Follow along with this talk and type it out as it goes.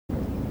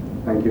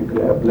Thank you,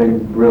 Claire.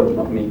 Blame Brill,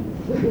 not me.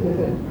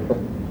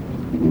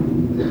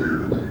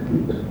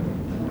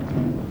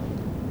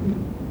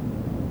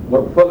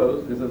 What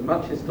follows is as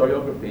much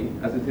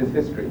historiography as it is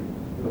history,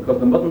 because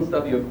the modern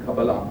study of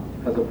Kabbalah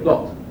has a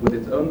plot with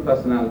its own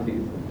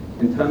personalities,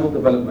 internal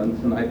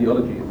developments and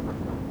ideologies,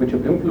 which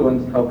have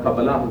influenced how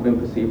Kabbalah has been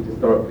perceived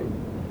historically.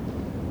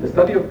 The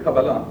study of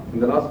Kabbalah in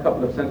the last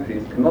couple of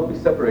centuries cannot be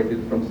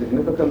separated from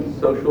significant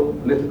social,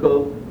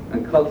 political,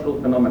 and cultural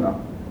phenomena,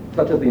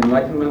 such as the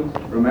Enlightenment,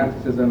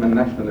 Romanticism, and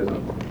nationalism,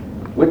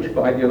 which,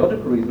 for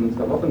ideological reasons,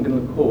 have often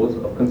been the cause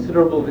of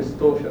considerable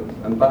distortions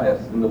and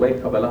bias in the way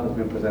Kabbalah has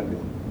been presented.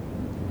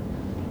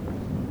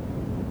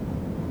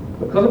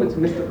 Because of its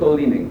mystical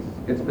leanings,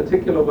 its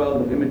particular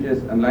world of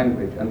images and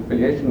language, and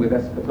affiliation with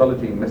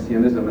eschatology,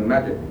 messianism, and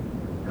magic,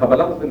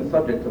 Kabbalah has been the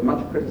subject of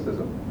much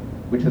criticism,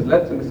 which has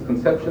led to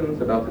misconceptions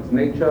about its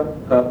nature,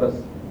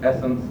 purpose,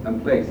 essence,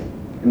 and place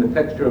in the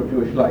texture of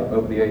Jewish life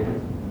over the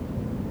ages.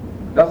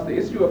 Thus, the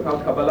issue of how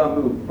Kabbalah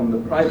moved from the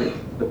private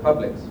to the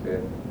public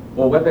sphere,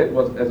 or whether it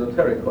was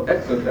esoteric or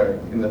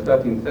exoteric in the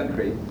 13th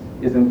century,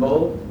 is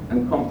involved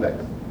and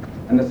complex,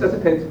 and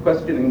necessitates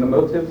questioning the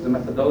motives and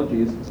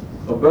methodologies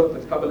of both the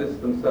Kabbalists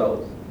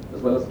themselves,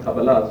 as well as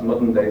Kabbalah's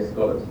modern-day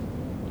scholars.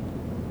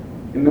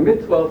 In the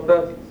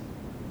mid-1230s,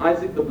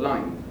 Isaac the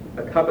Blind,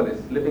 a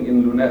Kabbalist living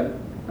in Lunel,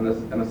 and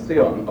a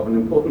scion of an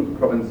important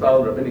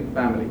Provençal rabbinic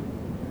family,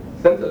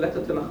 sent a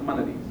letter to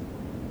Nachmanides,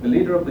 the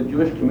leader of the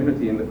Jewish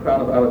community in the Crown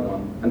of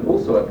Aragon, and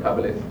also a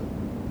Kabbalist,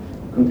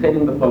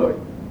 containing the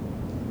following: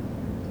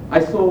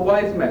 I saw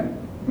wise men,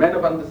 men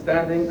of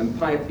understanding and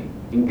piety,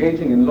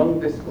 engaging in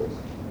long discourse,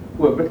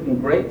 who have written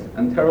great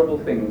and terrible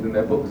things in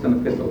their books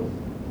and epistles.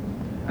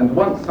 And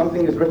once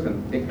something is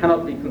written, it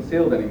cannot be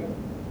concealed anymore,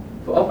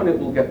 for often it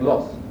will get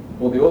lost,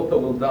 or the author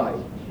will die,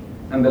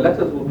 and the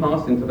letters will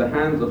pass into the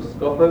hands of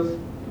scoffers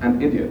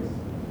and idiots,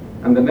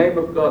 and the name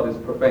of God is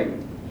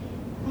profaned.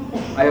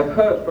 I have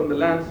heard from the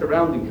land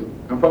surrounding you,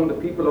 and from the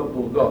people of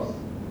Burgos,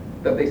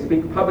 that they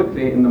speak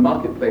publicly in the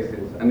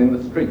marketplaces and in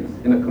the streets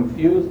in a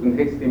confused and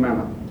hasty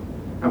manner,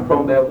 and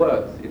from their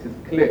words it is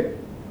clear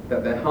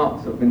that their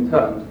hearts have been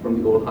turned from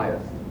the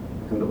All-Highest.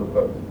 End of the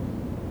quote.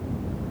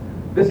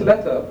 This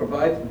letter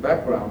provides the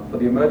background for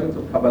the emergence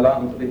of Kabbalah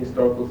onto the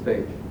historical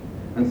stage,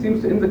 and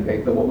seems to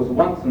indicate that what was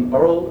once an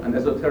oral and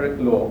esoteric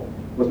law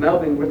was now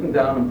being written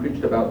down and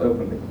preached about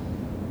openly.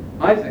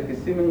 Isaac is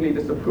seemingly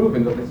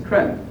disapproving of this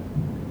trend,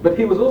 but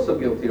he was also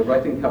guilty of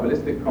writing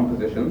Kabbalistic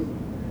compositions,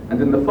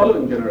 and in the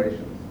following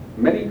generations,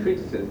 many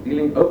treatises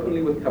dealing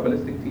openly with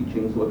Kabbalistic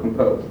teachings were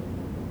composed.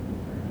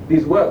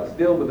 These works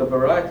deal with a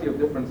variety of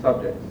different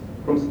subjects,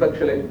 from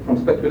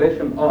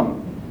speculation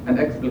on and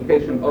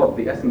explication of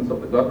the essence of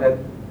the Godhead,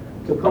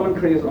 to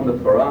commentaries on the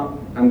Torah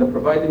and the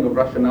providing of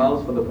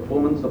rationales for the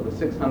performance of the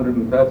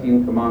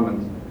 613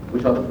 commandments,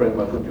 which are the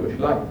framework of Jewish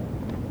life.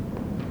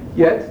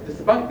 Yet,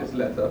 despite this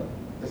letter,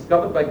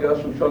 discovered by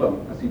Gershom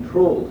Scholem as he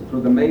trawled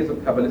through the maze of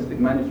Kabbalistic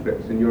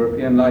manuscripts in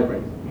European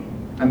libraries,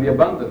 and the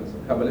abundance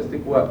of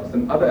Kabbalistic works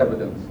and other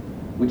evidence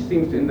which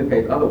seems to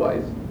indicate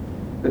otherwise,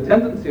 the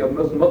tendency of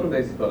most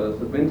modern-day scholars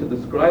has been to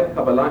describe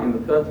Kabbalah in the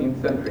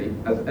 13th century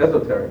as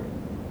esoteric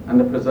and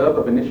the preserve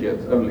of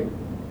initiates only.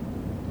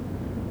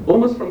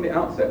 Almost from the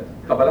outset,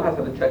 Kabbalah has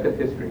had a checkered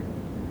history,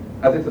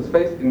 as it has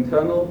faced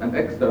internal and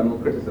external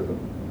criticism.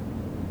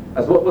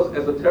 As what was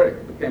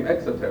esoteric became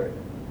exoteric,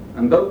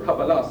 and though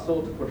Kabbalah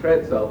sought to portray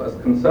itself as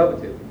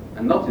conservative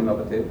and not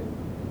innovative,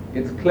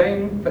 its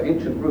claim for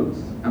ancient roots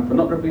and for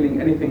not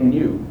revealing anything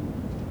new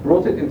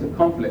brought it into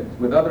conflict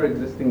with other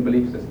existing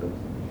belief systems.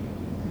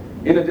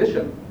 In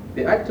addition,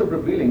 the act of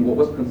revealing what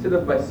was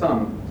considered by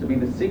some to be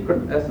the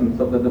secret essence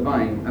of the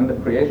divine and the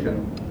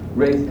creation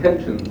raised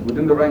tensions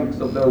within the ranks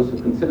of those who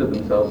considered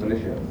themselves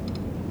initiates.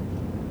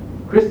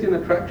 Christian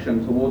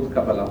attraction towards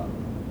Kabbalah,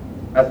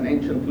 as an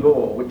ancient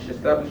law which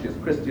establishes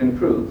Christian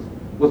truths,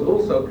 was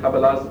also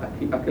Kabbalah's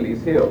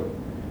Achilles heel,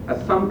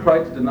 as some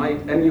tried to deny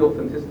it any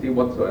authenticity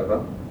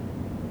whatsoever.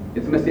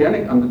 Its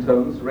messianic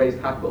undertones raised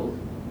hackles,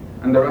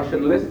 and in the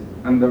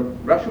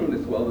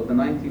rationalist world of the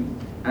 19th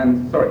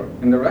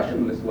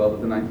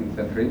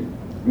century,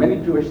 many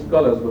Jewish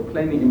scholars were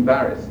plainly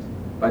embarrassed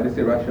by this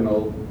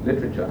irrational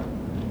literature.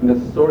 And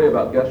there's a story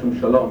about Gershom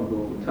Scholem,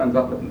 who turns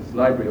up at this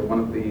library of one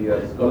of the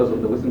scholars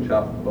of the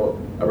Wissenschaft, or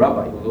a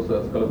rabbi who was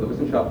also a scholar of the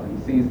Wissenschaft, and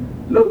he sees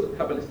loads of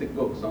Kabbalistic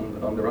books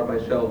on the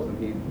rabbi's shelves, and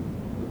he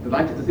was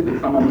delighted to see that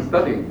someone was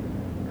studying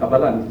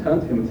Kabbalah, and he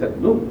turned to him and said,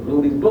 look,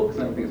 all these books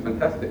and everything is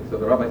fantastic. So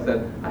the rabbi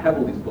said, I have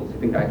all these books. You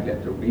think I actually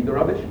have to read the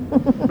rubbish?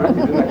 Right?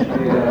 He didn't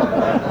actually,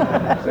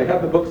 so he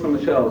had the books on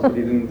the shelves, but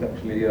he didn't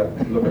actually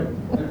look at it.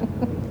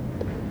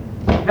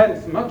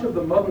 Hence, much of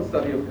the modern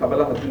study of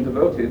Kabbalah has been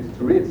devoted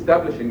to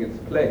re-establishing its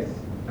place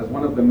as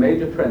one of the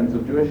major trends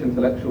of Jewish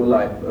intellectual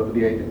life over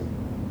the ages.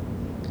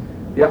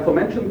 The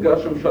aforementioned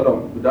Gershom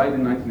Scholem, who died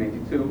in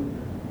 1982,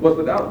 was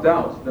without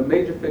doubt the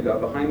major figure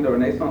behind the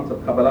renaissance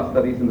of Kabbalah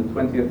studies in the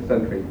 20th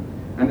century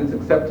and its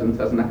acceptance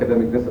as an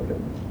academic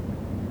discipline.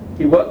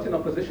 He worked in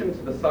opposition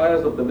to the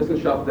sires of the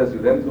Wissenschaft der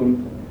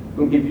Studentum,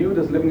 whom he viewed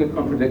as living a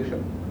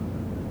contradiction,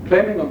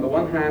 claiming on the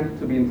one hand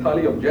to be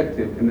entirely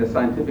objective in their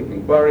scientific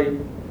inquiry,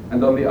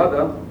 and on the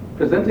other,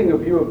 presenting a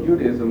view of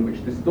Judaism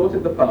which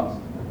distorted the past,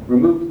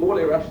 removed all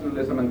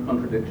irrationalism and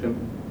contradiction,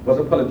 was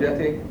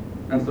apologetic,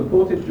 and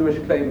supported Jewish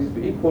claims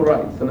for equal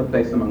rights and a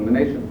place among the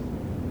nations.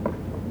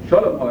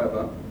 Shalom,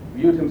 however,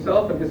 viewed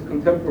himself and his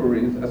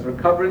contemporaries as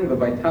recovering the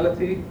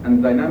vitality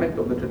and dynamic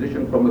of the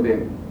tradition from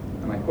within.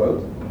 And I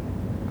quote,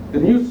 "The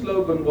new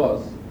slogan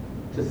was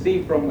to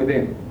see from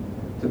within,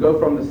 to go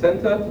from the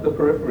center to the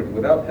periphery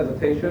without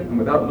hesitation and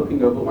without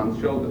looking over one's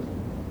shoulders,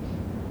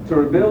 to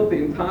rebuild the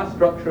entire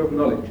structure of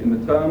knowledge in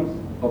the terms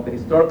of the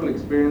historical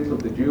experience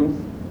of the Jew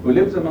who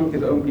lives among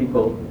his own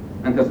people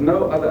and has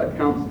no other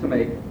accounts to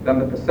make than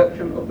the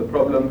perception of the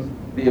problems,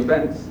 the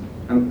events,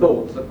 and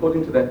thoughts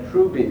according to their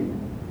true being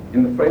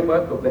in the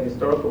framework of the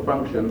historical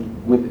function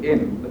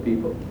within the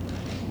people."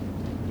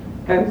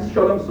 Hence,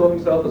 Shalom saw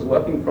himself as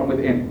working from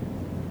within,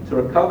 to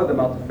recover the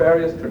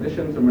multifarious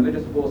traditions and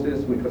religious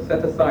forces which were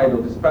set aside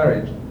or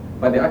disparaged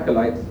by the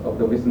acolytes of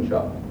the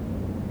Wissenschaft.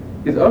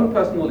 His own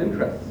personal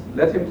interests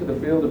led him to the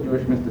field of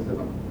Jewish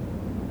mysticism.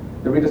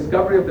 The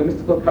rediscovery of the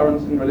mystical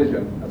currents in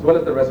religion, as well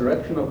as the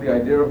resurrection of the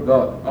idea of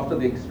God after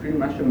the extreme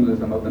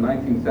rationalism of the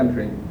 19th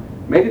century,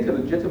 made it a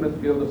legitimate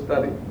field of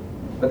study,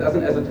 but as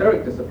an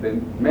esoteric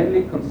discipline,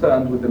 mainly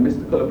concerned with the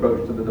mystical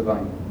approach to the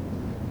divine.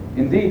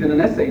 Indeed, in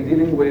an essay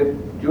dealing with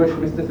Jewish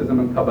mysticism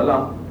and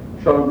Kabbalah,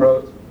 Shalom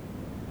wrote,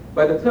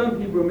 "By the term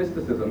Hebrew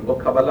mysticism, or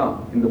Kabbalah,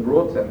 in the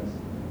broad sense,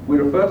 we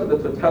refer to the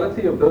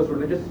totality of those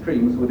religious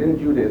streams within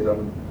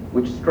Judaism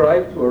which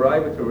strive to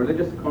arrive at a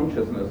religious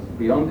consciousness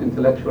beyond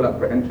intellectual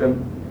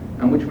apprehension,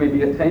 and which may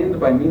be attained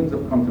by means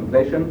of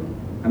contemplation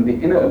and the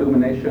inner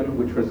illumination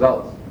which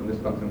results from this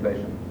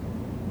contemplation."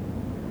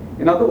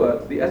 In other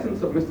words, the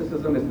essence of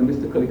mysticism is the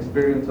mystical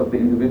experience of the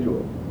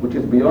individual, which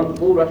is beyond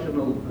all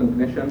rational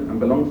cognition and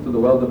belongs to the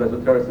world of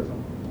esotericism.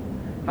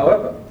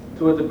 However,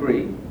 to a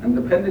degree, and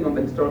depending on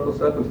the historical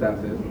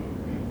circumstances,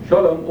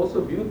 Shalom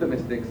also viewed the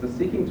mystics as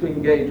seeking to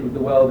engage with the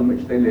world in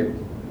which they lived,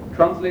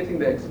 translating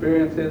their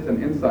experiences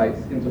and insights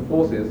into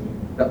forces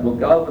that will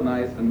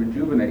galvanize and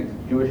rejuvenate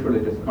Jewish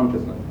religious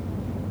consciousness.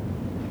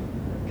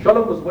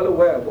 Shalom was well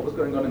aware of what was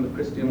going on in the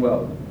Christian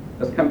world,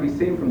 as can be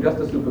seen from just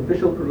a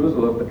superficial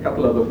perusal of the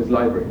catalogue of his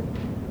library.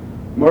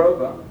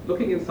 Moreover,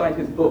 looking inside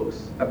his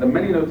books at the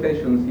many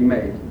notations he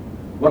made,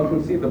 one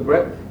can see the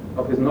breadth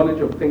of his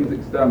knowledge of things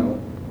external,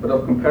 but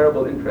of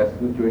comparable interest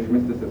with Jewish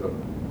mysticism.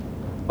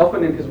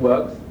 Often in his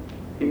works,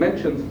 he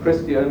mentions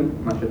Christian,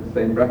 I should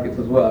say in brackets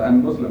as well,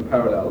 and Muslim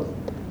parallels,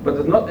 but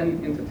does not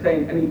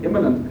entertain any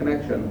imminent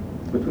connection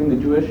between the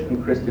Jewish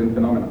and Christian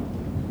phenomena.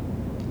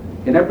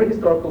 In every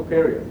historical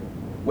period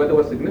where there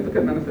were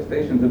significant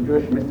manifestations of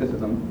Jewish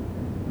mysticism,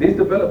 these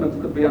developments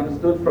could be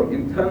understood from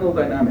internal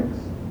dynamics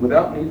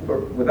without need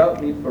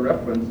for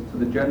reference to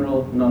the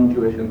general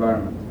non-Jewish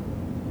environment.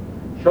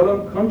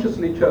 Shalom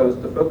consciously chose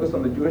to focus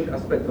on the Jewish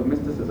aspect of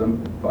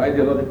mysticism for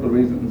ideological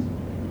reasons,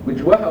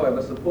 which were,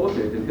 however,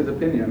 supported, in his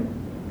opinion,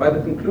 by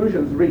the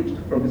conclusions reached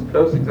from his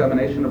close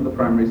examination of the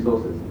primary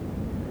sources.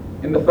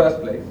 In the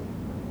first place,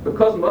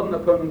 because modern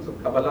opponents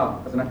of Kabbalah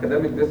as an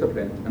academic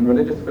discipline and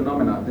religious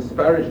phenomena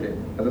disparaged it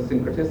as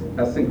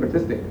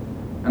syncretistic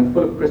and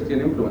full of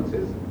Christian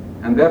influences,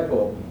 and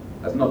therefore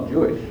as not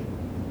Jewish,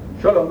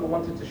 Shalom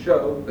wanted to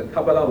show that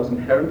Kabbalah was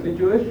inherently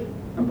Jewish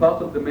and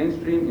part of the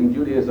mainstream in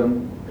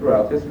Judaism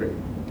throughout history.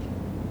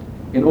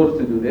 In order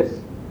to do this,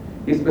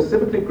 he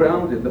specifically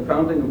grounded the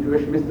founding of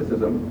Jewish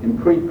mysticism in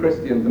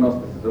pre-Christian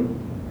Gnosticism,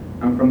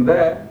 and from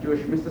there,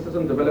 Jewish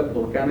mysticism developed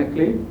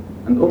organically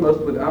and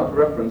almost without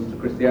reference to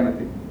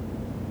Christianity.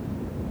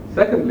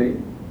 Secondly,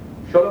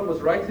 Shalom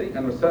was writing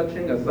and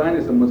researching as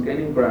Zionism was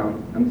gaining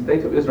ground and the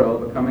State of Israel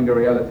becoming a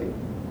reality,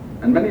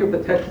 and many of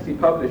the texts he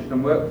published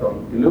and worked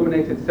on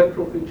illuminated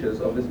central features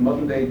of this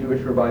modern-day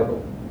Jewish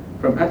revival,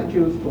 from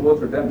attitudes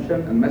towards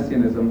redemption and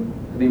messianism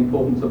to the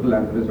importance of the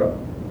land of Israel.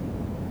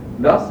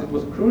 Thus, it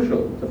was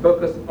crucial to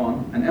focus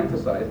on and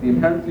emphasize the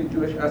inherently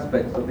Jewish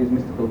aspects of these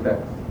mystical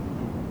texts.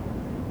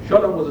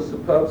 Shalom was a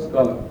superb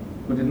scholar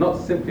who did not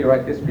simply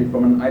write history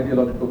from an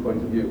ideological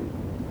point of view.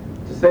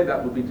 To say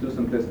that would be too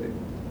simplistic.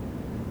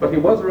 But he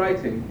was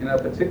writing in a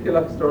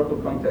particular historical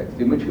context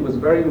in which he was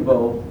very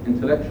involved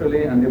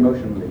intellectually and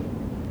emotionally,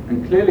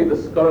 and clearly the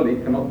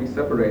scholarly cannot be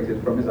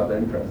separated from his other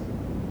interests.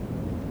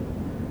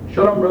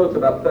 Shalom wrote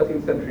about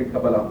 13th century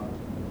Kabbalah.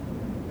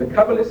 The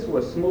Kabbalists were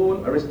a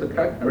small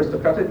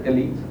aristocratic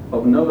elite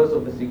of knowers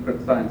of the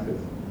secret sciences.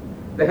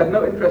 They had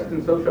no interest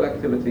in social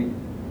activity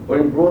or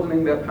in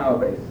broadening their power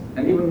base,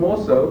 and even more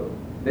so,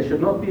 they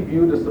should not be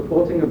viewed as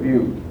supporting a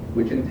view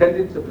which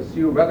intended to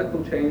pursue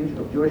radical change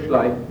of Jewish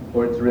life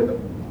or its rhythm.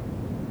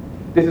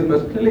 This is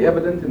most clearly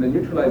evident in the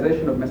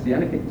neutralization of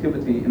messianic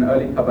activity in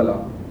early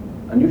Kabbalah,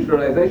 a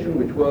neutralization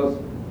which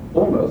was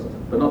almost,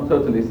 but not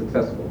totally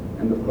successful,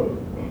 end of quote.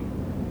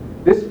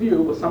 This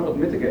view was somewhat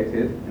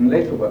mitigated in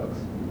later works,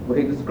 where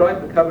he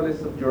described the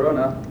Kabbalists of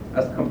Gerona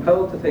as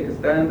compelled to take a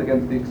stand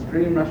against the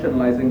extreme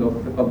rationalizing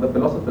of the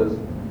philosophers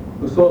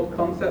who sought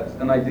concepts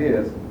and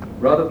ideas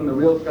rather than the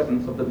real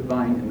presence of the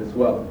divine in this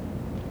world.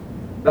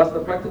 Thus, the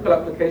practical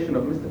application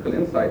of mystical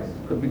insights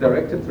could be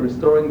directed to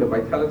restoring the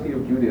vitality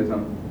of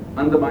Judaism,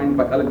 undermined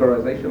by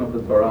allegorization of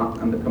the Torah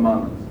and the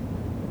commandments.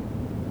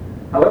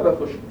 However,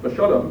 for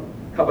Shalom,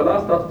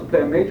 Kabbalah started to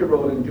play a major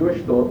role in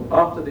Jewish thought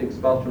after the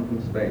expulsion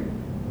from Spain,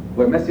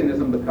 where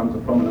Messianism becomes a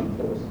prominent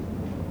force.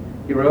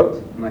 He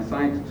wrote, and I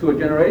cite, "To a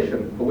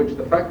generation for which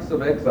the facts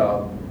of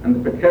exile and the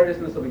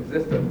precariousness of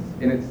existence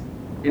in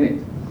it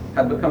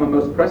had become a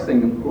most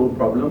pressing and cruel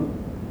problem,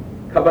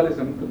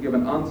 Kabbalism could give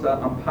an answer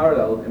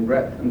unparalleled in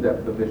breadth and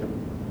depth of vision.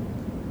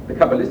 The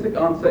Kabbalistic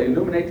answer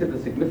illuminated the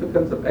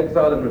significance of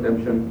exile and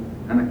redemption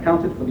and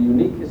accounted for the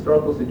unique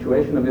historical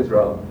situation of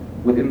Israel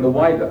within the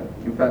wider,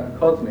 in fact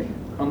cosmic,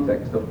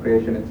 context of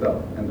creation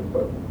itself." End of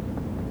quote.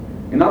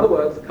 In other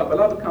words,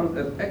 Kabbalah becomes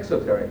as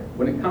exoteric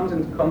when it comes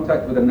into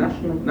contact with a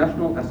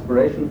national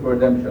aspiration for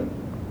redemption,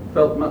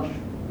 felt much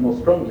more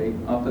strongly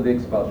after the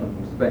expulsion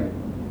from Spain.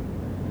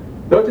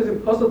 Though it is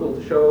possible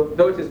to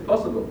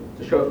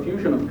show a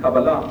fusion of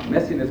Kabbalah,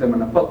 Messianism,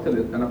 and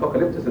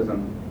apocalypticism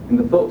in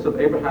the thoughts of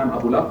Abraham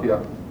Abulafia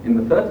in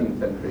the 13th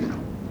century,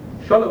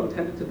 Shalom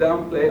tended to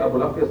downplay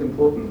Abulafia's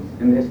importance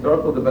in the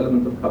historical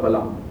development of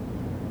Kabbalah,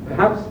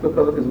 perhaps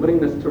because of his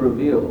willingness to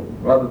reveal,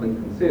 rather than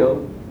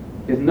conceal,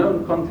 his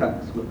known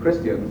contacts with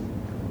Christians,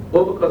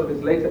 or because of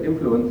his later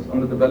influence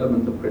on the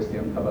development of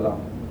Christian Kabbalah.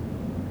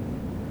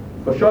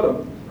 For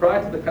Shalom,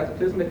 prior to the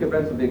cataclysmic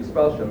events of the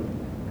expulsion,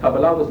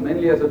 Kabbalah was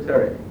mainly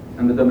esoteric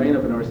and the domain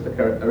of an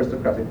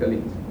aristocratic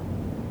elite.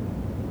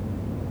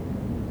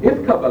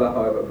 If Kabbalah,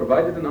 however,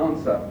 provided an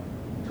answer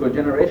to a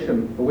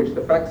generation for which the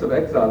facts of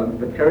exile and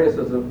the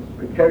precariousness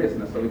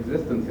of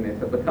existence in it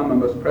had become a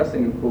most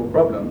pressing and cruel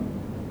problem,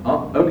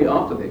 only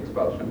after the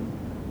expulsion,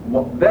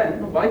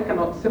 why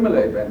cannot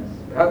similar events,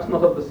 perhaps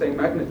not of the same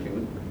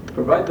magnitude,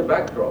 provide the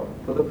backdrop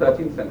for the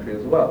 13th century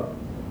as well?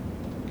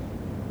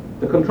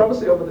 The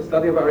controversy over the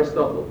study of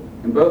Aristotle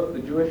in both the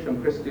Jewish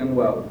and Christian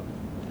world,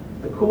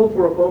 the call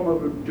for reform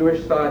of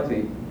Jewish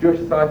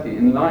society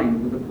in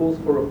line with the calls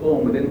for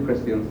reform within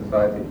Christian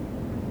society,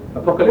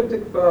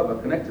 apocalyptic fervor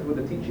connected with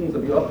the teachings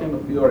of Joachim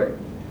of Fiore,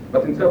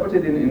 but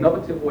interpreted in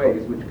innovative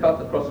ways which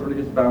cut across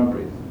religious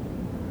boundaries.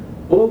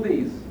 All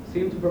these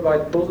seem to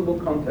provide plausible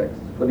context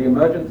for the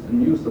emergence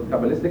and use of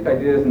Kabbalistic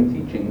ideas and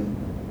teachings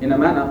in a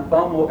manner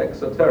far more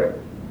exoteric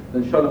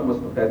than Shalom was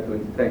prepared to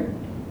entertain.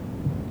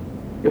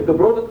 If the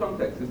broader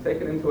context is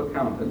taken into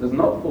account and does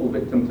not fall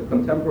victim to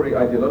contemporary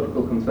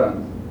ideological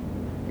concerns,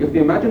 if the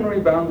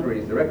imaginary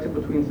boundaries erected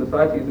between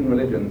societies and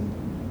religions,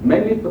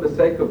 mainly for the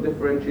sake of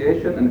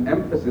differentiation and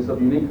emphasis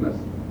of uniqueness,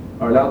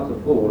 are allowed to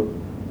fall,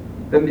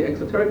 then the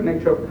exoteric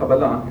nature of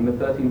Kabbalah in the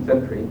 13th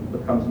century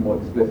becomes more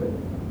explicit.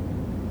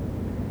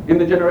 In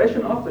the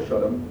generation after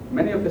Shalom,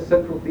 many of his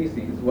central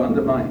theses were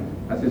undermined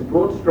as his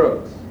broad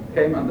strokes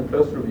came under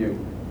close review.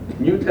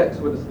 New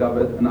texts were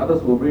discovered and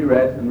others were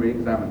reread and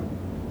re-examined.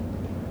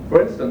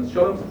 For instance,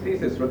 Shalom's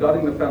thesis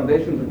regarding the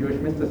foundations of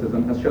Jewish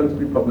mysticism has shown to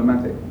be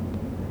problematic,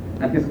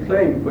 and his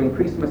claim for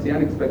increased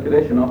messianic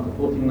speculation after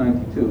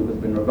 1492 has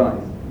been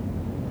revised.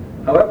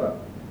 However,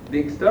 the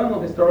external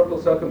historical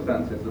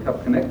circumstances that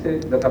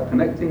have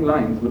connecting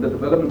lines with the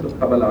development of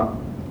Kabbalah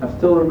have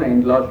still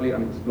remained largely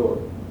unexplored.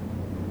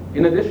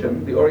 In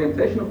addition, the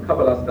orientation of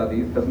Kabbalah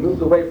studies has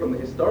moved away from the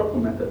historical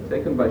method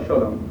taken by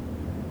Shalom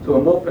to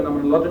a more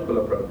phenomenological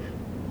approach.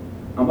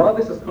 And while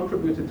this has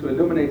contributed to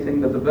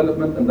illuminating the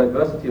development and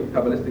diversity of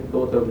Kabbalistic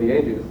thought over the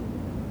ages,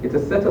 it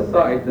has set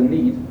aside the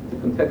need to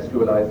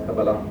contextualize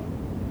Kabbalah.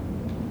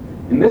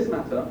 In this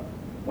matter,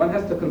 one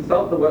has to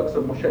consult the works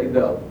of Moshe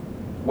Idel,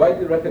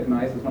 widely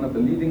recognized as one of the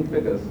leading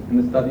figures in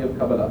the study of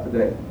Kabbalah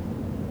today.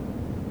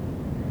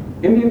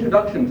 In the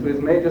introduction to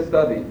his major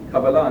study,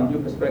 Kabbalah and New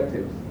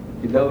Perspectives,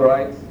 Idel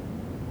writes,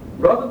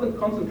 "Rather than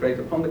concentrate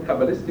upon the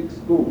Kabbalistic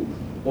schools,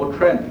 or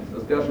trends,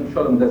 as Gershom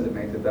Shalom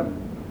designated them,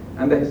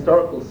 and their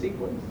historical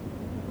sequence,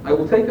 I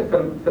will take a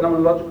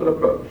phenomenological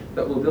approach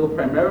that will deal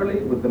primarily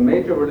with the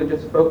major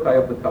religious foci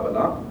of the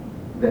Kabbalah,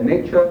 their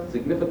nature,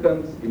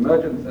 significance,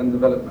 emergence, and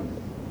development.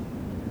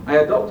 I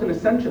adopt an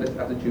essentialist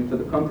attitude to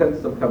the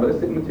contents of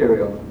Kabbalistic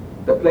material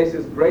that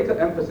places greater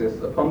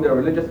emphasis upon their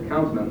religious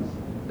countenance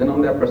than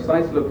on their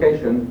precise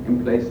location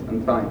in place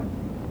and time.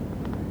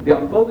 The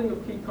unfolding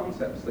of key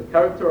concepts that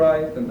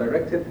characterized and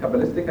directed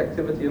Kabbalistic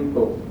activity and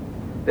thought,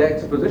 their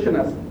exposition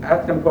as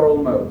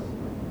atemporal modes,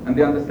 and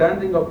the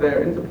understanding of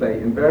their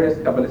interplay in various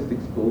Kabbalistic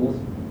schools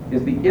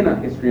is the inner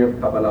history of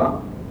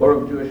Kabbalah or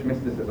of Jewish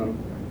mysticism,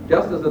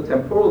 just as the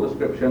temporal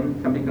description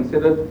can be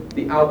considered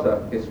the outer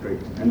history."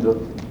 End of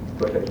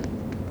quotation.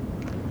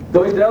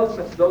 Though Idel's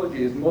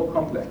methodology is more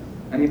complex,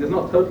 and he does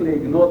not totally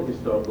ignore the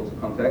historical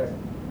context,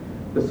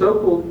 the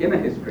so-called inner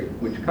history,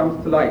 which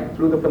comes to light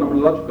through the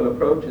phenomenological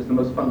approach, is the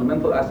most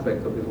fundamental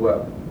aspect of his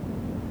work.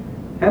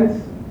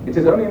 Hence, it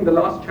is only in the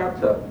last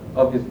chapter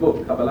of his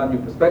book, Kabbalah New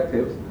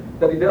Perspectives,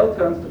 that Idel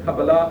turns to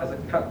Kabbalah as a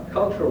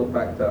cultural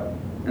factor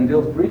and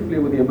deals briefly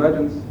with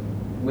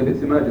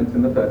its emergence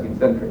in the 13th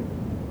century.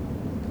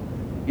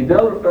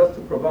 Idel refers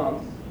to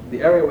Provence,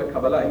 the area where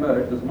Kabbalah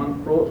emerged, as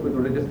one fraught with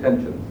religious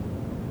tensions,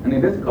 and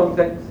in this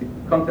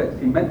context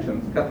he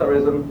mentions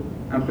Catharism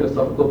and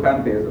philosophical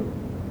pantheism,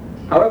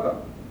 However,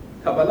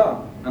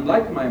 Kabbalah,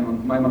 unlike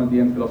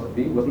Maimonidean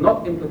philosophy, was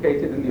not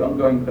implicated in the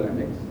ongoing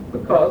polemics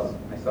because,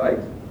 I cite,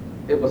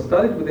 it was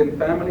studied within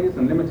families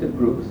and limited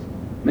groups,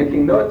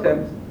 making no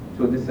attempt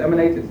to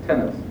disseminate its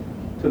tenets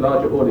to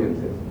larger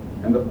audiences.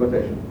 End of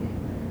quotation.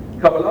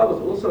 Kabbalah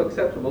was also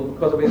acceptable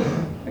because of its,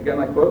 again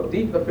I quote,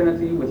 deep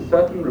affinity with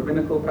certain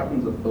rabbinical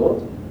patterns of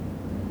thought,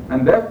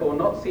 and therefore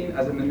not seen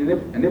as an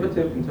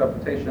innovative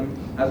interpretation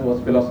as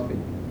was philosophy.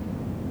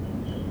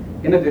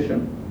 In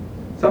addition,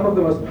 some of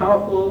the most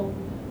powerful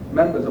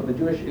members of the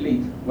Jewish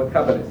elite were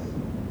Kabbalists,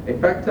 a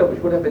factor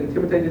which would have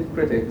intimidated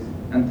critics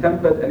and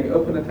tempered any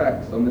open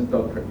attacks on this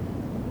doctrine.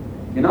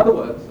 In other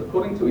words,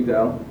 according to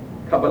Idel,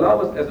 Kabbalah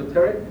was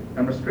esoteric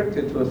and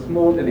restricted to a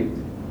small elite,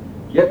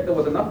 yet there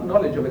was enough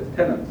knowledge of its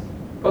tenets,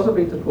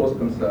 possibly to cause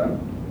concern,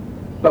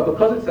 but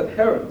because its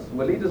adherents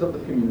were leaders of the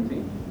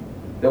community,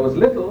 there was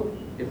little,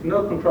 if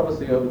no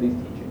controversy over these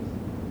teachings.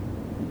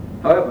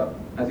 However,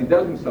 as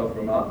Idel himself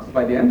remarks,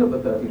 by the end of the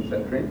 13th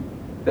century,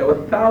 there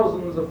were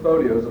thousands of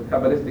folios of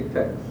Kabbalistic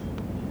texts,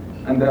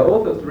 and their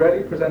authors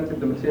rarely presented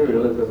the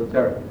material as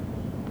esoteric.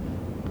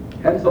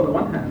 Hence, on the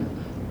one hand,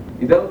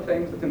 Idel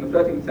claims that in the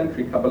 13th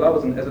century, Kabbalah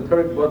was an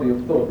esoteric body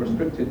of thought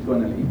restricted to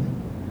an elite,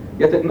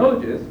 yet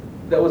acknowledges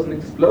there was an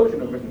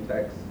explosion of written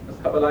texts as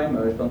Kabbalah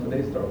emerged onto the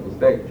historical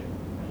stage.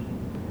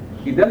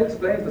 He then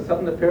explains the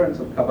sudden appearance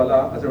of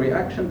Kabbalah as a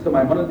reaction to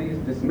Maimonides'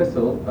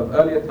 dismissal of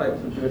earlier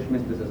types of Jewish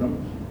mysticism,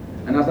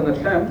 and as an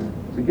attempt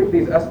to give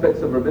these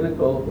aspects of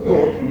rabbinical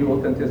thought new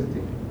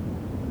authenticity.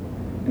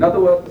 In other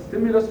words, the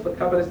stimulus for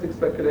Kabbalistic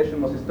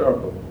speculation was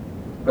historical,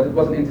 but it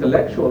was an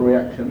intellectual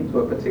reaction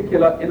to a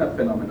particular inner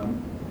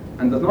phenomenon,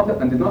 and did not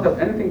have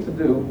anything to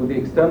do with the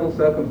external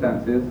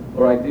circumstances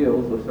or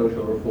ideals of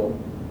social reform.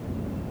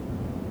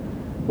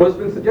 What has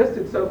been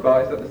suggested so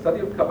far is that the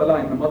study of Kabbalah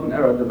in the modern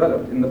era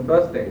developed in the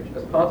first stage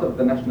as part of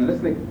the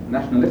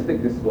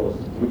nationalistic discourse,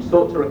 which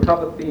sought to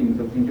recover themes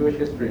in Jewish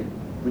history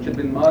which had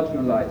been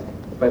marginalized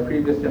by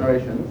previous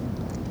generations,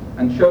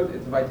 and showed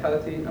its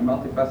vitality and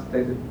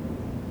multifaceted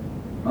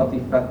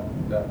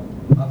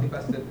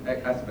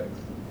aspects.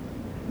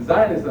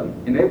 Zionism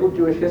enabled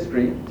Jewish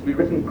history to be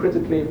written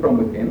critically from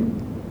within,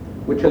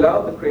 which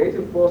allowed the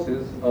creative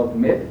forces of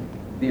myth,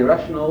 the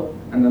irrational,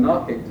 and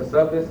anarchic to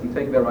surface and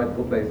take their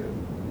rightful places.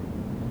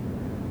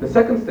 The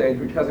second stage,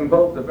 which has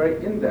involved a very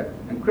in-depth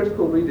and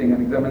critical reading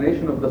and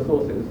examination of the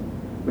sources,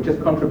 which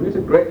has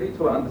contributed greatly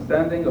to our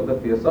understanding of the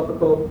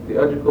theosophical,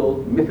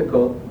 theurgical,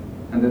 mythical,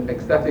 and the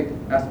ecstatic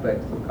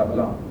aspects of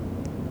Kabbalah.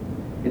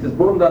 It has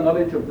broadened our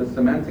knowledge of the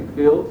semantic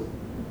fields,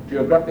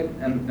 geographic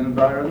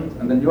environs,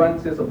 and the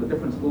nuances of the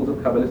different schools of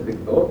Kabbalistic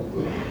thought,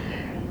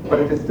 but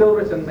it is still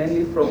written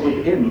mainly from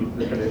within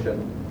the tradition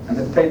and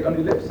has paid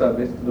only lip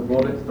service to the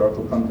broader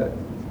historical context.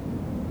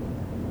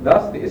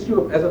 Thus, the issue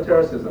of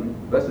esotericism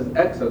versus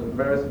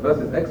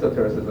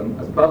exotericism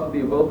as part of the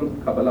evolvement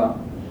of Kabbalah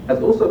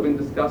has also been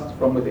discussed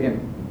from within.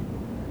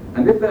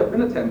 And if there have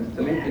been attempts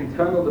to link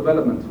internal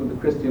developments with the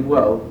Christian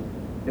world,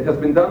 it has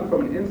been done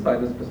from an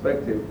insider's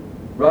perspective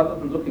rather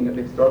than looking at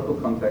the historical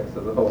context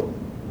as a whole.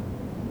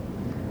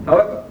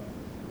 However,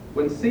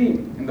 when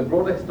seen in the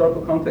broader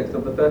historical context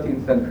of the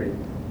 13th century,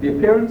 the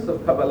appearance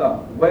of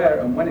Kabbalah,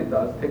 where and when it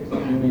does, takes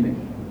on new meaning.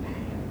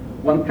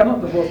 One cannot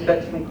divorce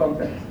text from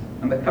context,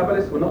 and the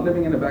Kabbalists were not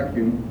living in a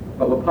vacuum,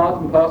 but were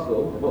part and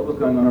parcel of what was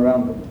going on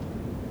around them.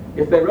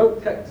 If they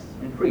wrote texts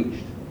and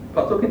preached,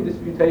 partook in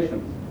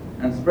disputations,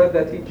 and spread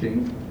their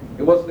teachings,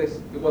 it was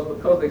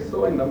because they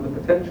saw in them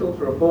the potential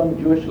to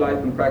reform Jewish life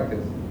and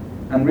practice,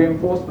 and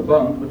reinforce the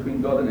bond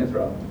between God and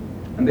Israel.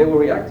 And they were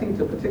reacting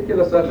to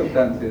particular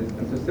circumstances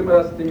and to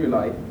similar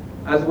stimuli,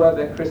 as were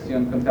their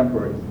Christian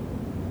contemporaries.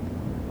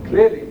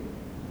 Clearly,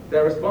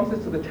 their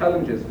responses to the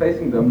challenges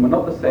facing them were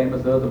not the same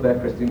as those of their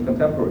Christian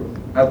contemporaries,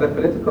 as their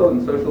political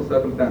and social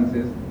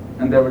circumstances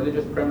and their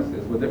religious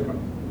premises were different.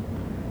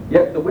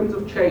 Yet the winds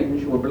of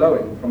change were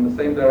blowing from the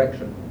same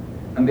direction,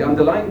 and the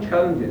underlying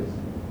challenges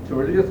to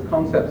religious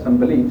concepts and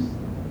beliefs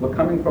were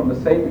coming from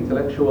the same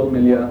intellectual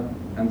milieu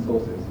and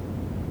sources.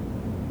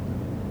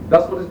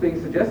 Thus, what is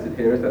being suggested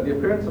here is that the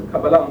appearance of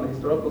Kabbalah on the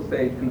historical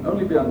stage can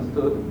only be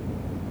understood,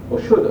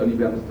 or should only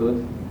be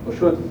understood,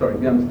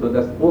 be understood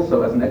as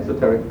also as an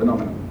exoteric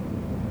phenomenon.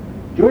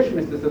 Jewish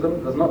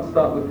mysticism does not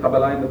start with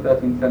Kabbalah in the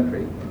 13th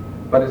century,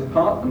 but is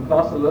part and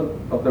parcel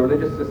of the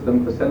religious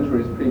system for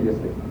centuries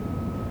previously.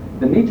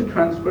 The need to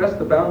transgress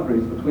the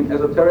boundaries between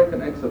esoteric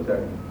and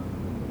exoteric,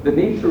 the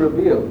need to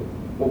reveal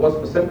what was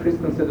for centuries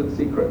considered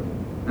secret,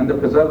 and the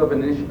preserve of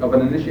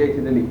an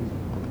initiated elite,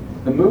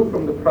 the move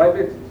from the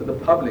private to the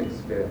public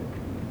sphere,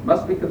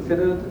 must be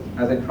considered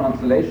as a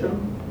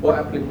translation or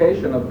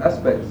application of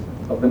aspects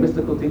of the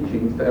mystical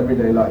teachings to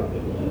everyday life.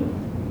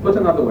 Put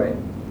another way,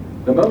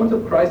 the moment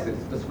of crisis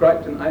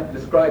described in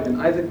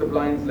Isaac the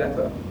Blind's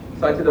letter,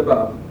 cited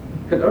above,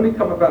 can only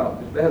come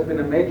about if there has been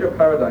a major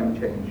paradigm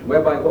change,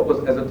 whereby what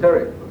was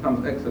esoteric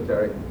becomes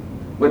exoteric,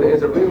 where there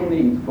is a real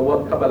need for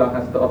what Kabbalah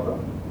has to offer.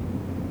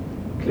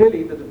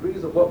 Clearly, the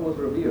degrees of what was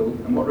revealed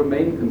and what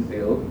remained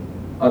concealed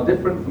are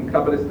different from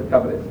Kabbalist to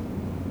Kabbalist.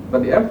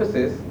 but the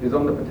emphasis is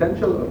on the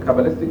potential of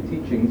Kabbalistic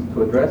teachings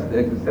to address the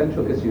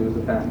existential issues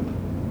at hand.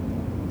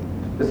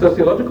 The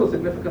sociological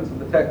significance of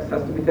the text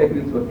has to be taken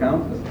into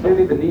account, as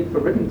clearly the need for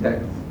written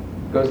texts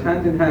goes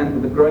hand in hand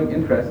with the growing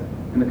interest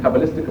in the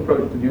Kabbalistic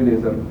approach to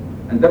Judaism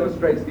and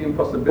demonstrates the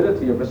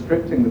impossibility of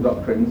restricting the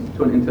doctrines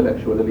to an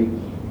intellectual elite.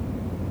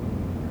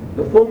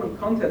 The form and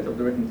content of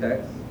the written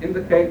texts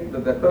indicate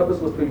that their purpose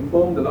was to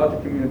inform the larger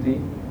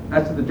community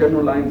as to the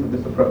general lines of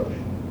this approach.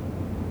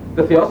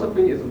 The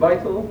theosophy is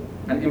vital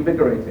and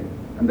invigorating,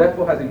 and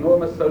therefore has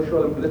enormous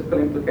social and political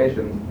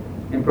implications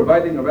in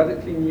providing a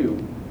radically new,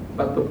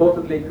 but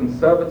purportedly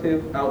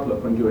conservative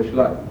outlook on Jewish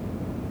life.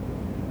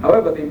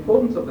 However, the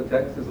importance of the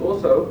text is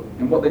also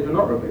in what they do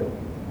not reveal.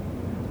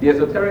 The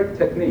esoteric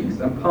techniques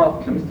and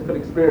path to mystical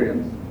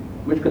experience,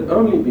 which could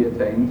only be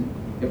attained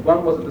if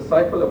one was a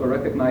disciple of a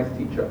recognized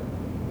teacher.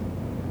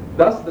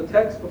 Thus, the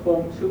texts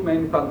perform two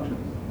main functions.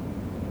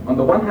 On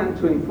the one hand,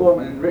 to inform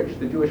and enrich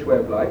the Jewish way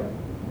of life,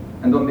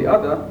 and on the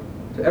other,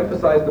 to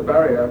emphasize the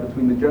barrier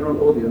between the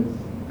general audience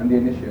and the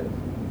initiates.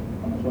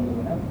 How much longer do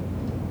we have?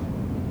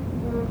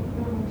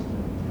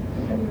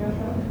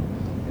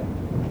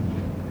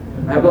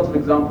 I have lots of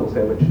examples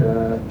here which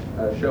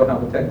show how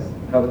the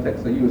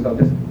texts are used. I'll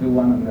just do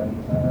one and then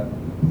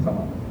sum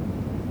up.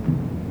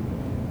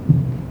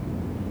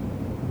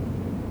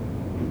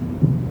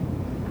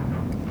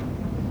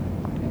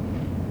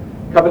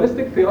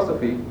 Kabbalistic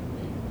theosophy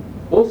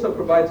also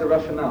provides a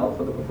rationale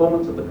for the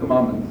performance of the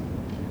commandments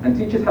and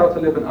teaches how to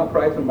live an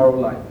upright and moral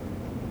life.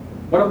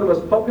 One of the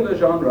most popular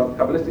genres of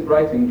Kabbalistic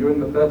writing during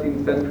the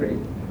 13th century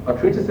are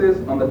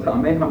treatises on the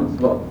Ta'amei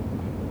HaMitzvot,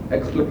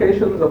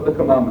 explications of the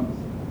commandments,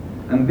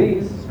 and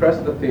these stress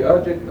the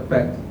theurgic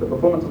effect the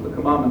performance of the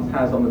commandments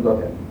has on the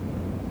Godhead.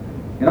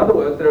 In other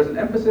words, there is an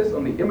emphasis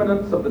on the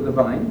immanence of the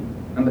divine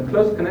and the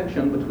close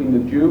connection between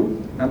the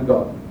Jew and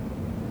God.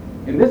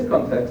 In this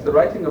context, the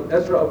writing of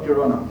Ezra of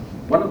Gerona,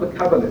 one of the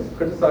Kabbalists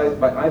criticized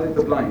by Isaac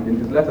the Blind in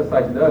his letter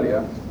cited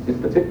earlier, is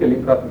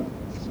particularly pertinent.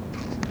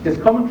 His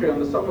commentary on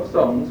the Song of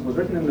Songs was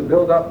written in the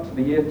build-up to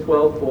the year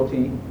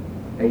 1240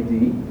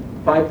 AD,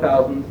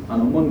 5000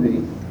 Anno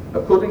Mundi,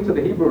 according to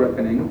the Hebrew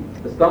reckoning,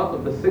 the start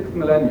of the 6th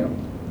millennium,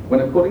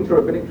 when according to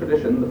rabbinic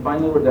tradition, the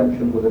final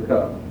redemption would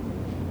occur.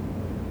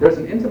 There is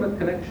an intimate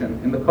connection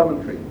in the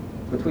commentary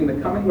between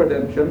the coming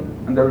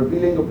redemption and the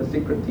revealing of the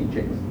secret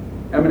teachings,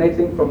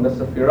 emanating from the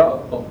Sephirah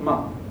of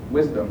Chokhmah,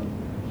 wisdom,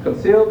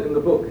 concealed in the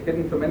book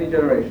hidden for many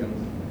generations,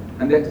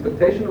 and the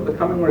expectation of the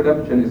coming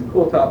redemption is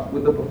caught up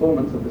with the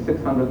performance of the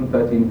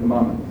 613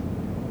 commandments.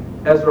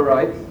 Ezra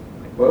writes,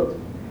 I quote,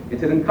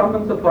 "It is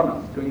incumbent upon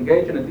us to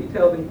engage in a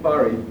detailed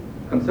inquiry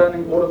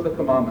concerning all of the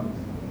commandments,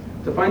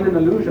 to find an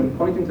allusion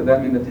pointing to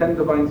them in the 10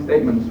 divine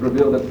statements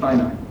revealed at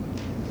Sinai.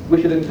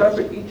 We should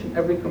interpret each and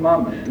every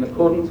commandment in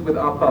accordance with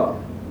our path,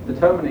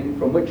 determining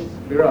from which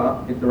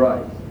Sephirah it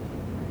derives."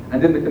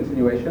 And in the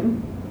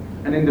continuation,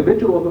 an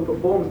individual who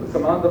performs the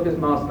command of his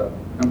master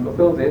and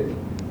fulfills it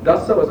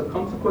does so as a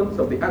consequence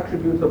of the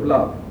attribute of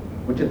love,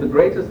 which is the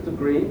greatest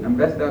degree and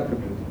best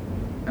attribute,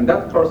 and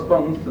that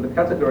corresponds to the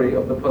category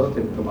of the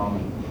positive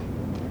commandments.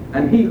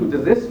 And he who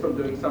desists from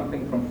doing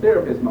something from fear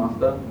of his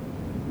master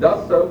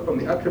does so from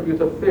the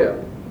attribute of fear,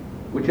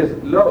 which is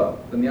lower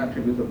than the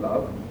attribute of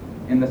love,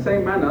 in the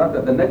same manner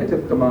that the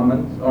negative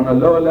commandments are on a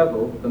lower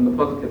level than the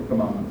positive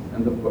commandments.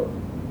 End of quote.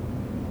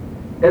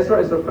 Ezra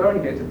is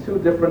referring here to two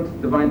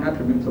different divine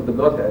attributes of the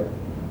Godhead,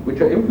 which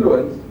are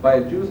influenced by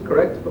a Jew's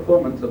correct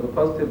performance of a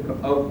positive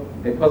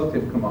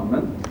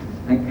commandment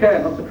and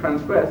care not to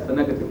transgress a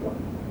negative one.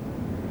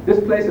 This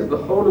places the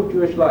whole of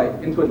Jewish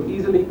life into an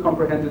easily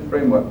comprehended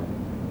framework,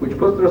 which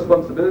puts the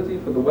responsibility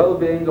for the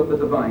well-being of the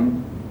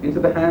divine into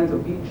the hands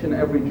of each and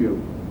every Jew,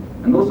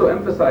 and also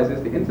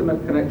emphasizes the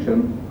intimate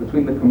connection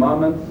between the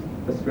commandments,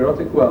 the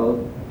spherotic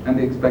world, and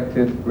the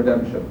expected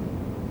redemption.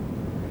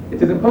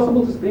 It is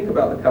impossible to speak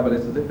about the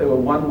Kabbalists as if they were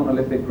one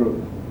monolithic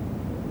group.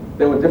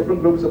 There were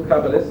different groups of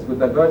Kabbalists with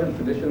divergent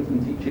traditions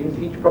and teachings,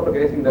 each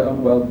propagating their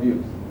own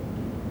worldviews.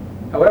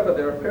 However,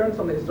 their appearance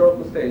on the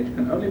historical stage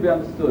can only be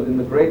understood in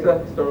the greater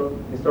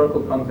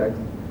historical context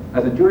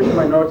as a Jewish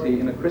minority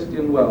in a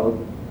Christian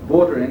world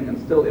bordering and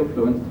still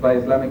influenced by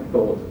Islamic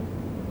thought,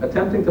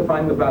 attempting to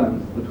find the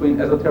balance between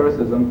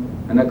esotericism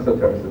and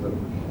exotericism.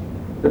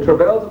 The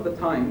travails of the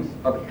times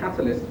are the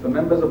catalyst for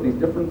members of these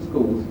different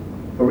schools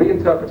for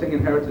reinterpreting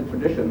inherited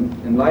traditions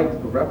in light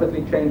of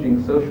rapidly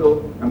changing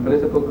social and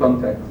political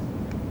contexts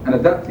and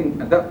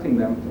adapting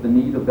them to the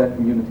need of their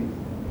communities.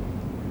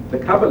 The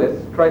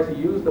Kabbalists try to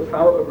use the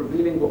power of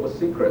revealing what was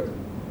secret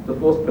to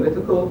force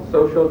political,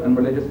 social, and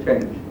religious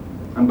change,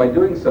 and by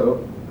doing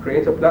so,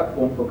 create a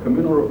platform for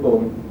communal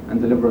reform and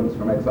deliverance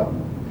from exile.